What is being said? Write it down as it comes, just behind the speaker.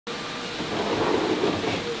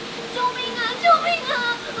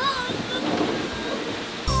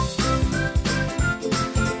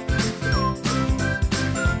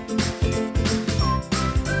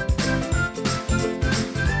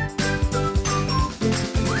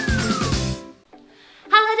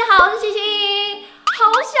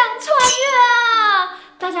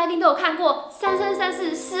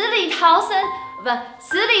是十里逃生，不，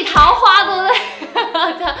十里桃花，对不对？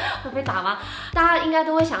这样会被打吗？大家应该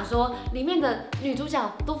都会想说，里面的女主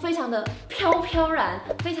角都非常的飘飘然，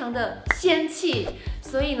非常的仙气。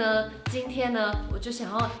所以呢，今天呢，我就想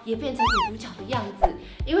要也变成女主角的样子，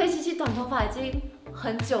因为希希短头发已经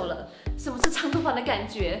很久了，什么是长头发的感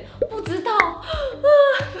觉？不知道。好，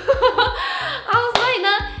所以呢，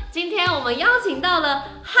今天我们邀请到了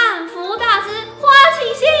汉服大师花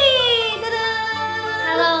倾夕，噔噔。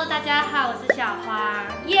Hello， 大家好，我是小花。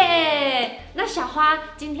耶！那小花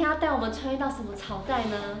今天要带我们穿越到什么朝代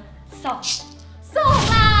呢？宋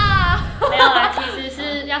啦！没有啦，其实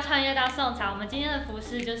是要穿越到宋朝。我们今天的服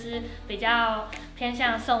饰就是比较偏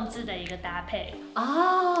向宋制的一个搭配。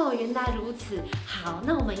哦，原来如此。好，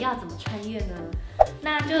那我们要怎么穿越呢？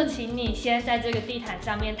那就请你先在这个地毯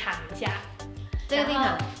上面躺一下。这个地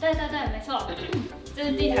毯？对对对，没错。这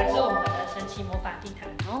个地毯是我们的神奇魔法地毯。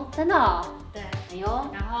哦，真的哦。对。哎呦。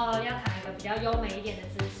然后要躺一个比较优美一点的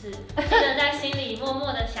姿势，记得在心里默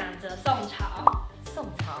默的想着宋朝。宋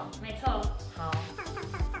朝，没错。好。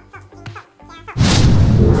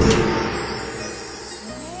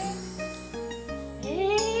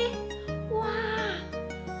哇，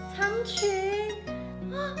长裙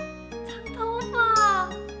啊，长头发，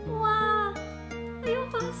哇，很有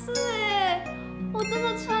发饰哎，我真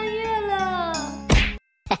的穿越了。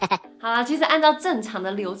好啦，其实按照正常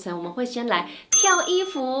的流程，我们会先来挑衣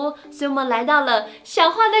服，所以我们来到了小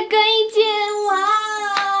花的更衣间，哇，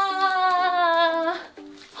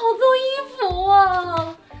好多衣服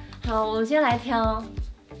哦。好，我们先来挑。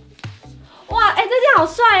哇，哎，这件好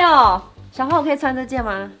帅哦！小花，我可以穿这件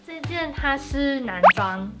吗？这件它是男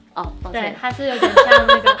装。哦，对，它是有点像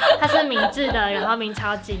那个，它是明制的，然后明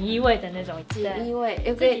朝锦衣卫的那种。锦衣卫，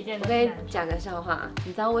我可以讲个笑话，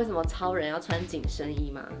你知道为什么超人要穿紧身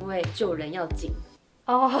衣吗？因为救人要紧。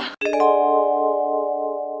哦。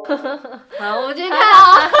好，我们继续看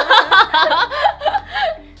哦。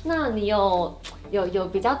那你有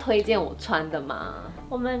比较推荐我穿的吗？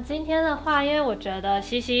我们今天的话，因为我觉得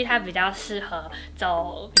希希她比较适合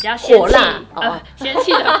走比较仙气仙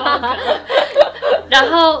气的风格，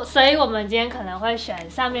然后所以我们今天可能会选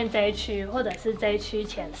上面这一区或者是这一区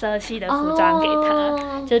浅色系的服装给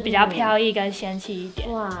她，就是比较飘逸跟仙气一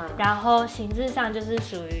点。哇！然后形制上就是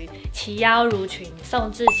属于齐腰襦裙，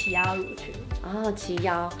宋制齐腰襦裙。哦，齐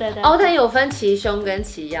腰，对对。哦，它有分齐胸跟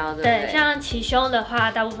齐腰，对不对？对，像齐胸的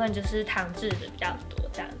话，大部分就是唐制的比较多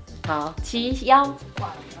这样子。好，齐腰。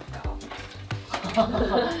哇，比较高。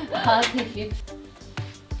好，继续。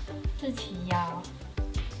是齐腰。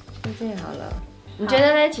就这样好了。你觉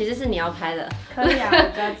得呢？其实是你要拍的。可以啊，我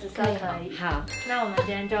觉得紫色可以。好，那我们今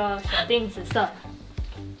天就锁定紫色。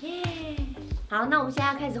耶！好，那我们现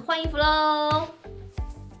在要开始换衣服喽。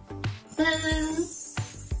噔。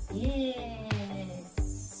耶！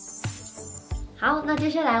好，那接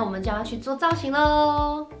下来我们就要去做造型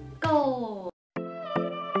喽 ，Go！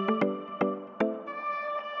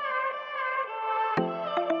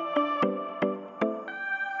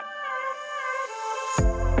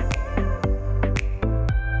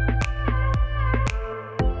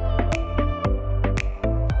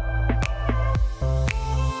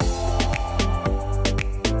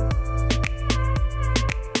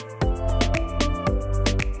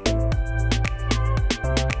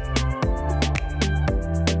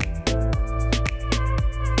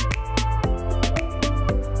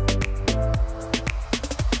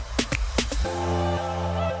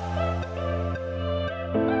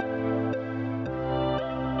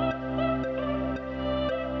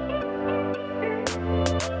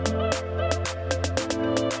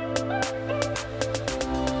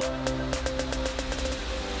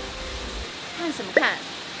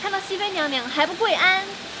看到熹妃娘娘还不跪安，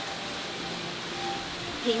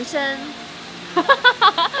平身。当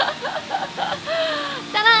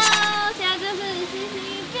当，现在就是希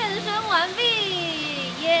希变身完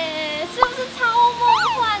毕，耶！是不是超梦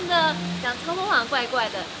幻的？讲超梦幻怪怪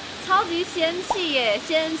的，超级仙气耶，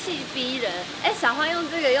仙气逼人。哎，小花用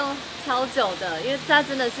这个用超久的，因为它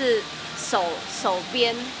真的是手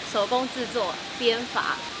编手工制作编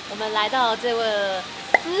法。我们来到这个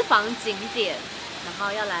私房景点。然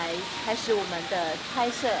后要来开始我们的拍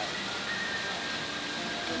摄。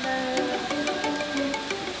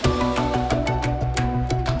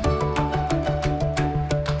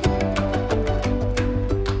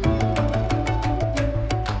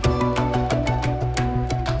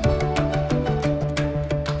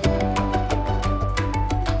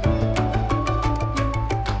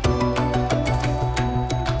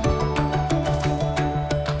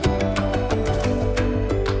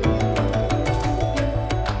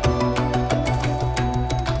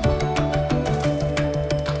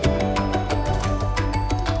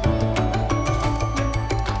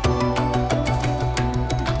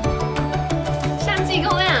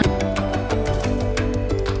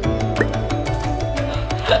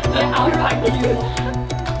好软 Q。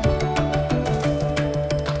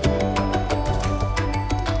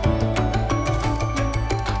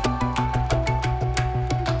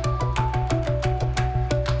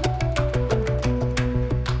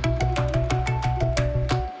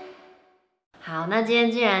好，那今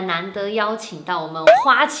天既然难得邀请到我们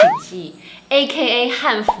花倾夕 ，A.K.A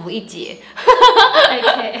汉服一姐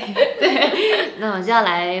，A.K.A 对，那我就要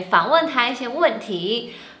来访问她一些问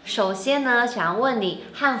题。首先呢，想要问你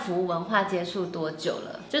汉服文化接触多久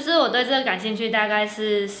了？就是我对这个感兴趣，大概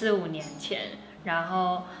是4、5年前，然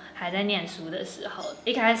后还在念书的时候，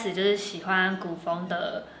一开始就是喜欢古风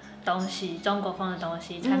的东西，中国风的东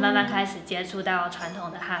西，才慢慢开始接触到传统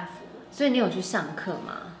的汉服。所以你有去上课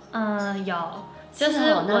吗？有，就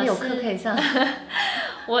是哪里有课可以上？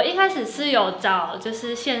我一开始是有找就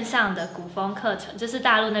是线上的古风课程，就是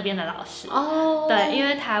大陆那边的老师。哦。对，因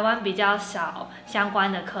为台湾比较少相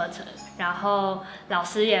关的课程，然后老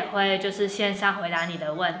师也会就是线上回答你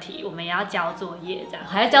的问题，我们也要交作业这样。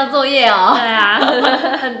还要交作业哦？对啊。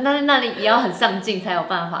那你也要很上进才有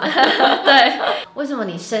办法。对。为什么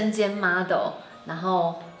你身兼 model， 然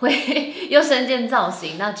后会又身兼造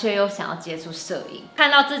型，那却又想要接触摄影？看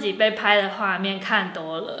到自己被拍的画面看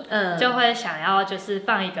多了，就会想要就是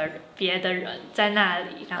放一个别的人在那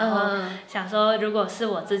里，然后想说如果是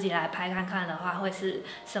我自己来拍看看的话，会是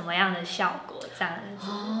什么样的效果这样子。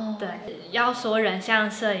哦，对，要说人像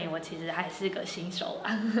摄影，我其实还是个新手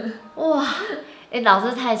啦。哇，老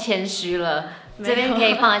师太谦虚了，这边可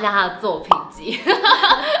以放一下他的作品集。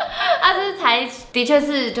他这的确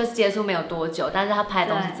是就是接触没有多久，但是他拍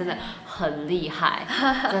的东西真的很厉害，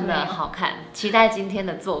真的好看，期待今天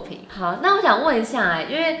的作品。好，那我想问一下，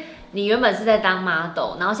因为你原本是在当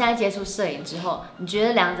model， 然后现在接触摄影之后，你觉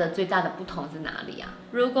得两者最大的不同是哪里啊？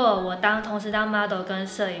如果我同时当 model 跟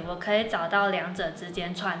摄影，我可以找到两者之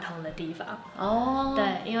间串通的地方。哦。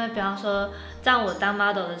对，因为比方说，在我当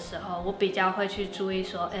model 的时候，我比较会去注意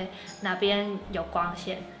说，哪边有光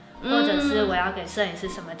线。或者是我要给摄影师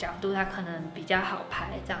什么角度，他可能比较好拍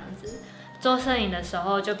这样子。做摄影的时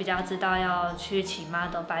候就比较知道要去请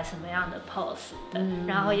model 摆什么样的 pose 的，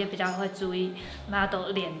然后也比较会注意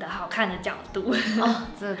model 脸的好看的角度。哦，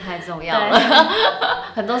这个太重要了。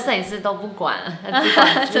很多摄影师都不管，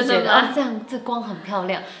就觉得这样这光很漂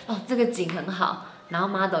亮，这个景很好。然后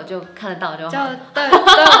model 就看得到就好。对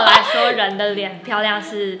我来说，人的脸漂亮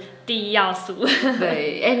是第一要素。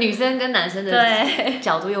对，女生跟男生的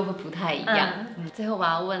角度又会不太一样。最后我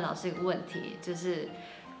要问老师一个问题，就是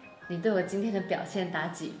你对我今天的表现打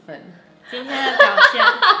几分？今天的表现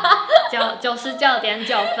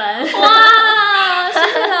99.9分。哇，谢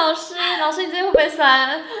谢老师，老师你这边会不会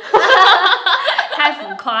酸？太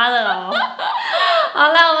浮夸了哦。好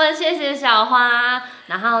了，我们谢谢小花。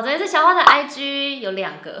然后这边是小花的 IG 有2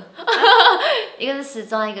个，一个是时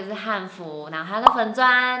装，一个是汉服，然后还有个粉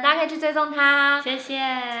专，大家可以去追踪它。谢谢。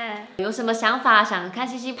有什么想法，想看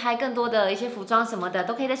希希拍更多的一些服装什么的，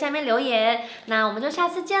都可以在下面留言。那我们就下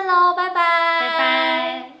次见喽，拜拜。拜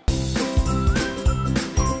拜。